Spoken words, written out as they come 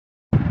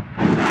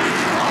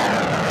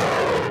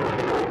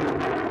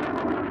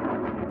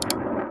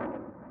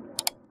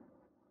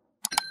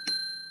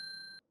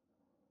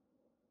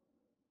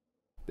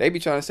They be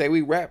trying to say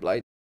we rap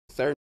like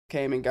certain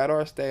came and got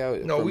our style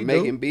from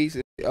making beats.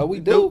 Oh,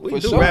 we do. We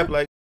do rap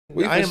like.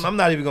 I'm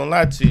not even gonna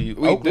lie to you.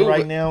 Oakland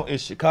right now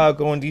is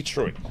Chicago and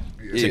Detroit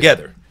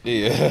together.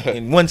 Yeah,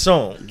 in one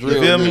song. You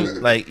feel me?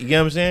 Like, you get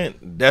what I'm saying?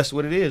 That's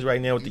what it is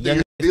right now with the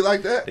young. Be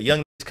like that. The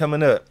young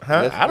coming up,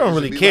 huh? I don't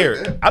really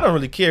care. Like I don't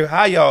really care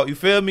how y'all. You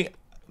feel me?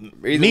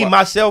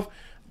 Myself,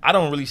 I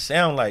don't really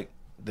sound like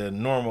the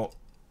normal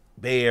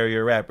Bay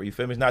Area rapper. You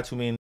feel me? It's not too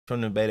many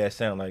from the Bay that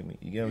sound like me.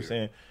 You get what I'm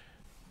saying?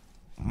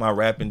 My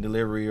rapping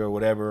delivery or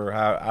whatever, or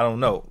how, I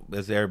don't know.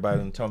 That's everybody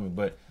done told me.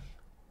 But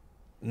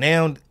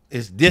now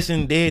it's this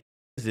and dead.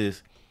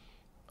 Is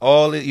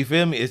all it, you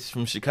feel me? It's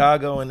from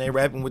Chicago and they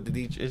rapping with the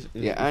Detroit.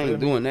 Yeah, I ain't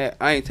doing that.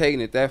 I ain't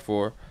taking it that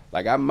far.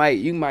 Like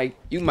you might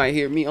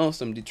hear me on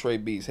some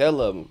Detroit beats.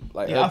 Hell of them.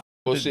 Like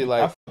shit.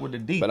 Like I fuck with the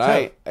D. But I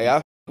ain't. Hey, I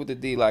fuck with the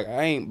D. Like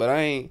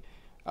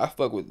I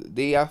fuck with the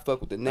D. I fuck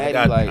with the Natty.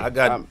 I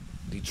got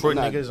Detroit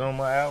niggas on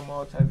my album,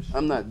 all type of shit.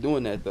 I'm not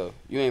doing that though.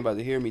 You ain't about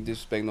to hear me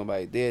disrespect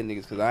nobody dead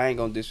niggas, cause I ain't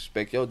gonna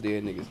disrespect your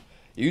dead niggas.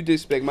 You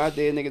disrespect my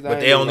dead niggas. But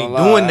they only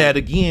doing that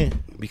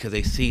again because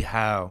they see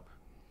how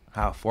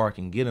far it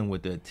can get them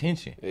with the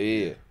attention.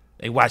 Yeah.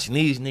 They watching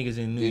these niggas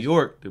in New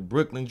York, the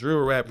Brooklyn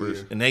drill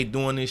rappers, and they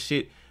doing this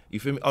shit. You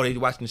feel me? Oh, they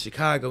watching the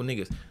Chicago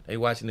niggas. They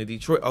watching the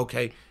Detroit.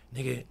 Okay,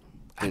 nigga,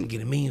 I can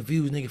get 1 million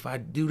views, nigga, if I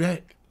do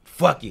that.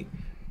 Fuck it.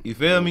 You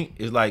feel me?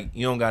 It's like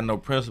you don't got no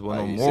principle,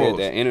 like no morals.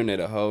 Said that internet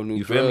a whole new.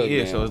 You feel me?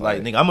 Yeah. So it's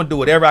like, nigga, I'm gonna do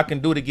whatever I can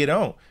do to get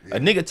on. Yeah. A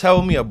nigga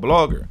told me, a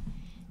blogger,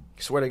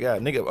 I swear to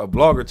God, nigga, a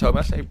blogger told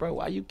me. I say, bro,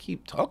 why you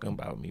keep talking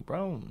about me, bro?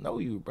 I don't know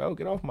you, bro.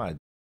 Get off my.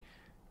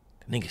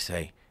 The nigga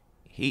say,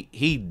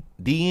 he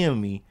DM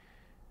me,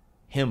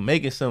 him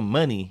making some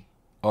money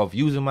off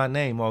using my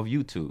name off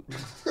YouTube.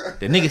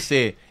 The nigga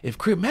said, if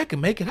Crip Mac can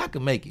make it, I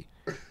can make it.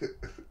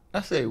 I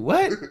say,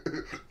 what?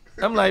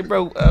 I'm like,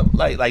 bro,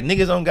 like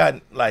niggas don't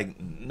got like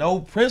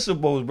no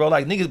principles, bro.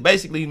 Like niggas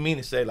basically mean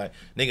to say like,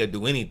 nigga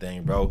do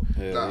anything, bro.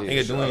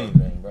 Nigga do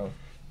anything, bro.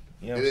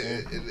 You know what I'm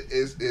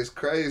saying? It's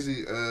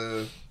crazy.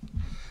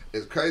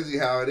 It's crazy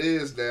how it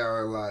is now.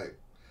 And like,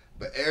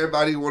 but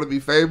everybody want to be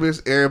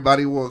famous.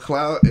 Everybody want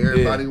clout.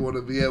 Everybody want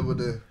to be able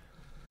to.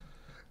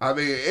 I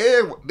mean,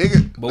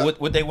 nigga. But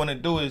what they want to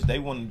do is they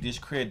want to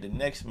discredit the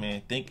next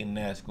man, thinking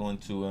that's going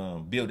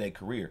to build their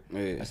career.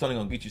 Yeah. That's only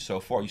gonna get you so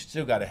far. You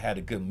still gotta have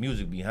the good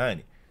music behind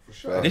it. For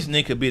sure. This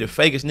nigga could be the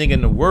fakest nigga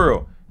in the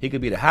world. He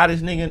could be the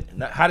hottest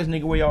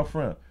nigga where y'all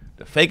from.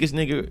 The fakest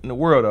nigga in the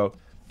world though,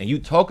 and you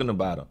talking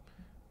about him,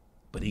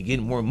 but he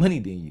getting more money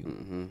than you.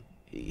 Mm-hmm.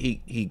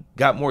 He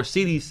got more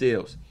CD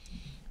sales.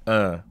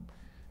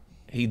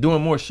 He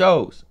doing more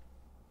shows.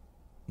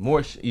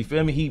 More, you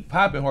feel me? He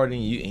popping harder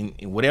than you,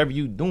 and whatever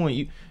you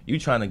doing, you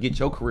trying to get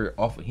your career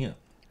off of him.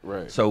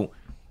 Right. So,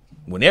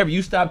 whenever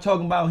you stop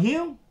talking about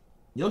him,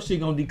 your shit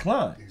gonna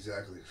decline.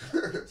 Exactly.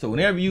 So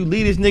whenever you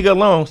leave this nigga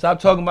alone,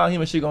 stop talking about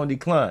him, and shit gonna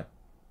decline.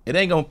 It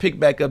ain't gonna pick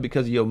back up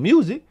because of your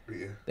music.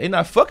 Yeah. They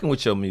not fucking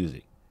with your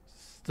music.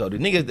 So the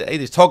niggas they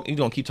just talk, you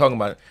gonna keep talking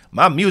about it.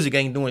 My music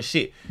ain't doing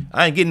shit.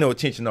 I ain't getting no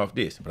attention off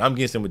this, but I'm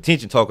getting some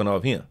attention talking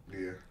off him. Yeah.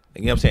 You know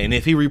what I'm saying? And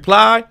if he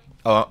reply,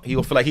 he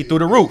gonna feel like he through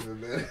the roof.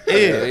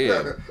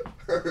 Yeah.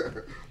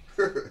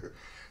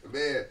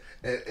 Man,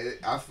 and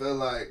I feel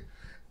like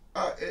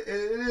it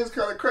is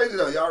kind of crazy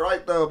though. Y'all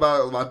right though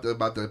about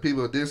the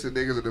people dissing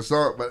niggas in the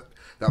song, but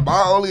now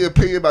my only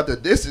opinion about the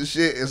dissing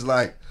shit is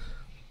like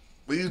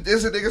when you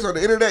dissing niggas on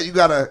the internet,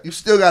 you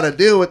still gotta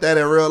deal with that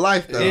in real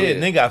life though. Yeah,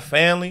 nigga got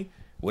family,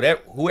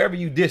 whatever, whoever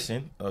you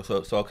dissing.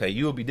 So okay,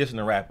 you'll be dissing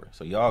a rapper,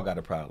 so y'all got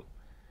a problem.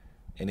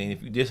 And then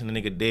if you dissing a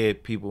nigga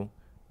dead people.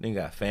 Nigga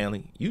got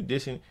family. You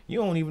dissing. You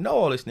don't even know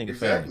all this nigga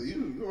family.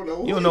 You don't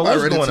know. You don't know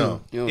what's going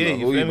on. You don't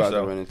know who you about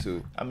to run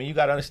into. I mean, you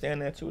gotta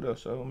understand that too, though.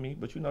 So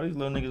but you know these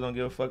little niggas don't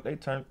give a fuck. They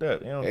turned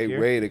up. They don't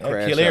care. Ready to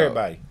crash kill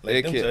everybody.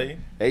 Let them tell you.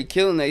 They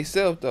killing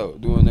themselves though,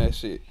 doing that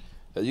shit.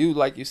 You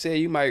like you said,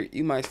 you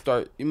might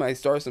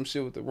start some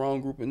shit with the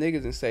wrong group of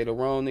niggas and say the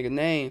wrong nigga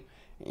name,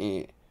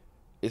 and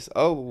it's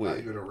over with.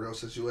 Now you're in a real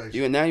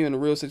situation. Now you're in a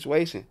real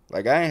situation.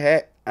 Like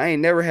I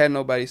ain't never had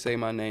nobody say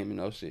my name and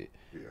no shit.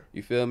 Yeah.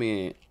 You feel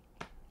me? And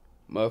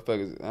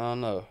motherfuckers, I don't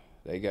know.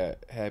 They got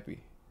happy.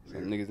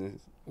 Some niggas,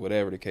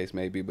 whatever the case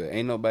may be, but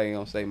ain't nobody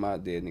gonna say my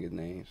dead niggas'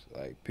 names.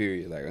 Like,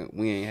 period. Like,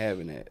 we ain't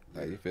having that.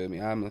 Like, you feel me?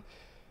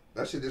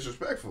 That shit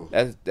disrespectful.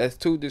 That's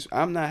too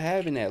I'm not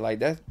having that. Like,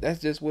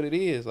 that's just what it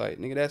is. Like,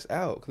 nigga, that's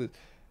out. Cause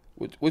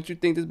what you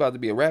think this about to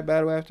be a rap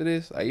battle after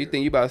this? Like, you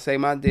think you about to say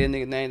my dead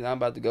nigga name and I'm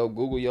about to go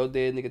Google your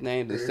dead nigga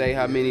name and say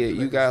how many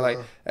you got? Like,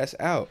 that's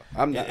out.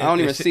 I don't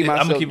even see myself doing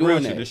that. I'm gonna keep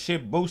real. The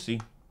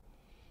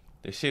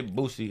shit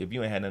Boosie, if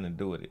you ain't had nothing to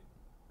do with it.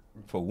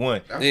 For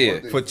one.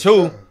 For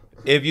two,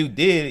 if you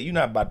did, you're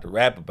not about to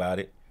rap about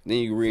it. Then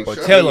you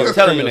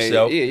telling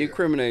yourself. Yeah, you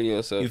criminating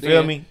yourself. You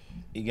feel me?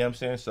 You get what I'm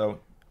saying? So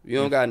you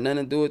don't got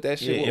nothing to do with that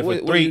shit. Yeah, and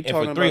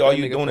for three, all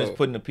you doing is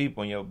putting the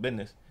people in your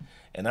business.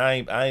 And I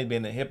ain't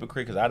been a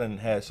hypocrite because I done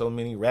had so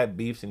many rap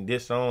beefs and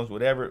diss songs,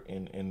 whatever.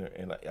 And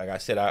like I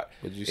said,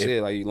 but you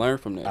said like you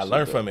learned from that. I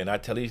learned from it. And I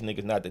tell these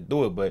niggas not to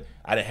do it, but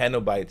I didn't have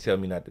nobody tell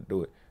me not to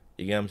do it.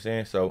 You get what I'm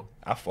saying? So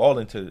I fall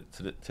into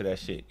to that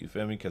shit. You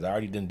feel me? Because I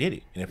already done did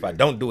it. And if I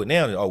don't do it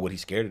now, then, oh, what, he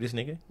scared of this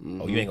nigga?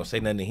 Oh, you ain't gonna say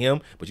nothing to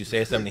him, but you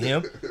said something to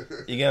him.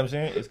 You get what I'm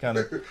saying? It's kind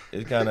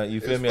of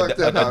you feel me? A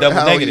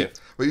double negative.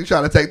 When you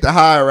trying to take the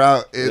high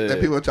route, and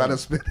people trying to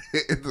spin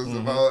it into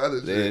some whole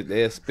other shit.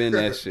 They'll spin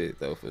that shit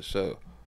though for sure.